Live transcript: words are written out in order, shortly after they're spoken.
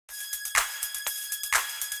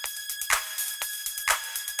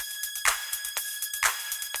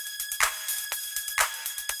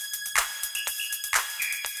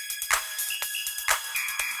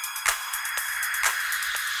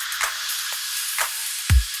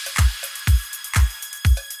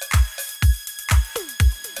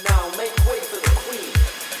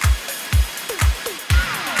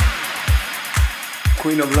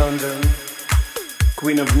Queen of London,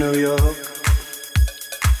 Queen of New York,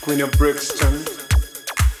 Queen of Brixton.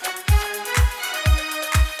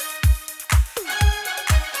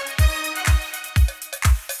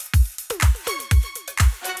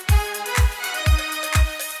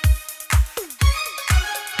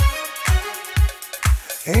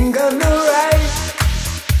 Ain't got no right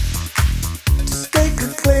to stake a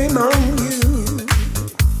claim on you.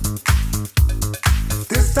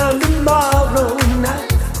 This time tomorrow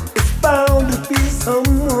night, it's bound to be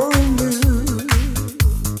someone new.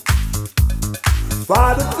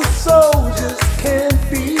 What if the soldiers can't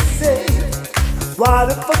be saved?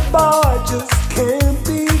 What if a boy just can't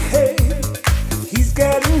behave? He's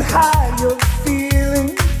getting high, you're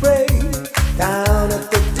feeling brave down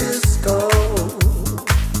at the disco.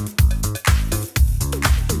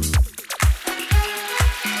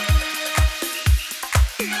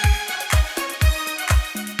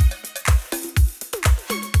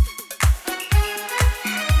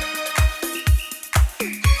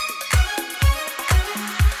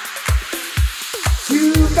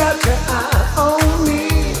 Got your eye on me,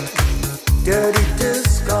 dirty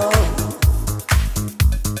disco.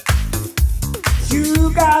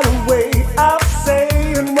 You got a way of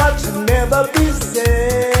saying what should never be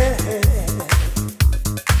said.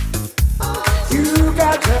 You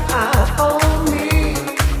got your eye on me,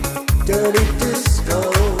 dirty disco.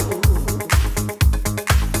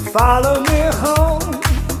 Follow me home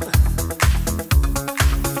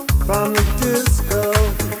from the disco.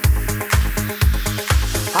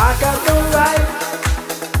 I got the right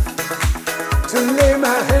to lay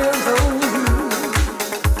my hands on you.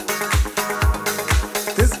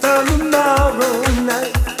 This time tomorrow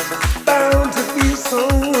night, bound to be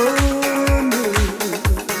someone new.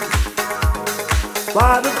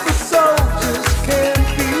 What if the soldiers can't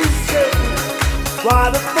be saved?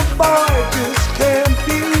 What if the boy just can't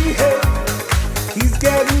behave? He's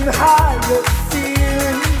getting higher,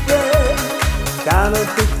 feeling bad, down at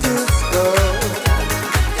the disco.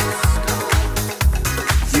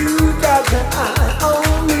 Got your eye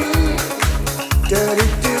on me, dirty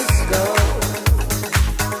disco.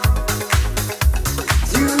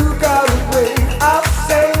 You got a way of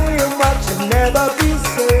saying what should never be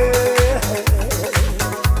said.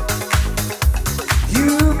 You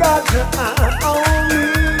got your eye on me,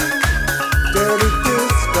 dirty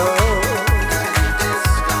disco.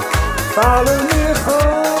 Follow me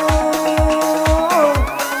home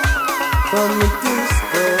from the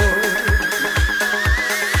disco.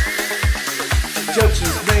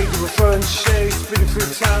 Judges made you a front shade, spinning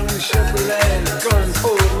through town in a Chevrolet, going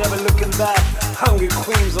forward, never looking back. Hungry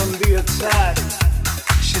queens on the attack.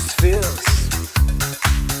 She's fierce.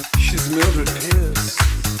 She's Mildred Pierce.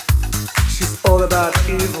 She's all about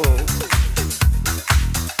evil.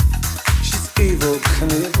 She's evil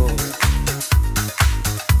Knievel.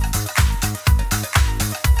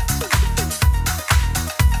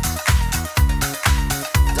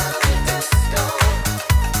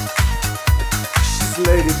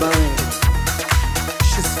 Lady Bone,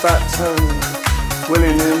 she's fat tongue,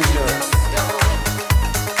 Willie Ninja.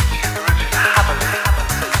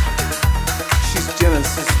 She's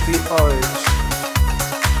Genesis the Orange.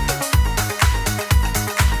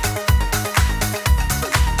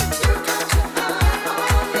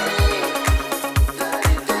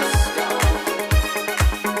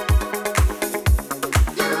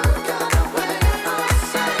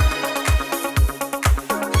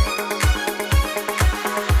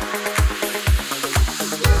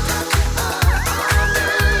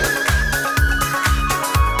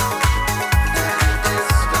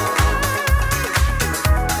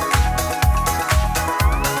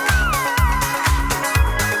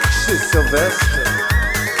 Sylvester,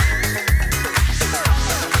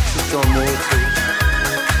 she's John Morty.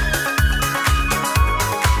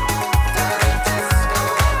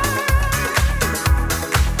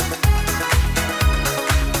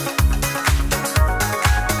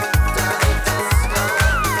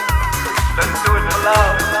 Let's do it for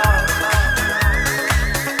love.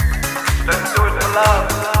 Let's do it for love.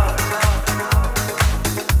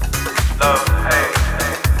 Love, hate,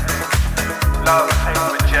 love, hate,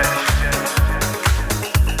 rejection.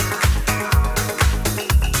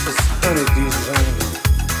 Honey Dijon,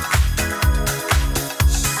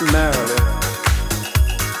 she's Marilyn,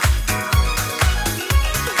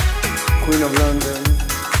 Queen of London,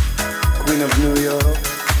 Queen of New York,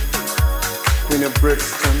 Queen of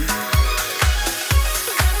Brixton,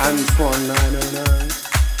 Antoine 909,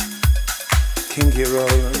 Kinky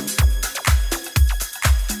Rowland.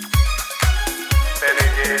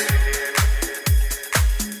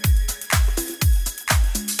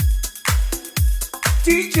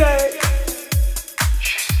 DJ.